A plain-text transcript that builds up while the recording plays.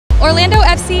Orlando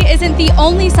FC isn't the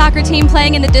only soccer team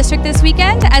playing in the district this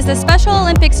weekend, as the Special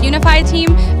Olympics Unified team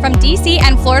from DC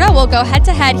and Florida will go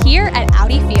head-to-head here at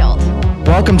Audi Field.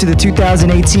 Welcome to the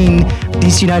 2018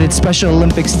 DC United Special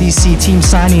Olympics DC Team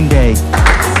Signing Day.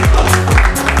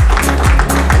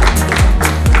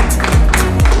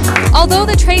 Although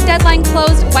the trade deadline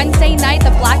closed Wednesday night,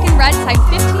 the Black and Red signed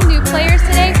 15 new players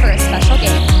today for a special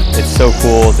game. It's so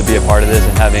cool to be a part of this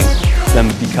and having them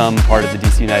become part of the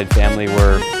DC United family.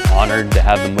 We're honored to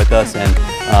have them with us,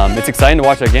 and it's exciting to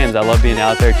watch our games. I love being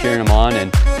out there cheering them on,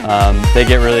 and they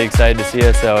get really excited to see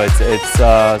us, so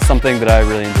it's something that I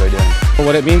really enjoy doing.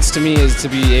 What it means to me is to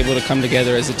be able to come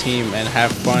together as a team and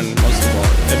have fun, most of all,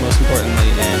 and most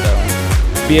importantly,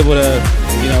 and be able to,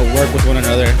 work with one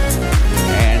another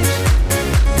and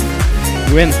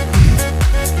win.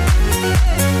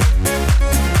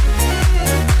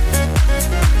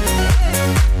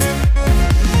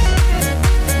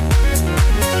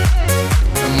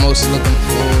 I'm most looking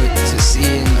forward to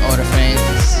seeing all the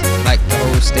fans, like the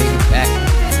whole stadium back.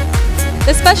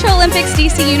 The Special Olympics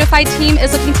DC Unified team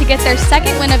is looking to get their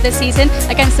second win of the season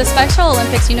against the Special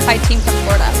Olympics Unified team from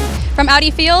Florida. From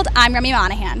Audi Field, I'm Remi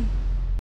Monaghan.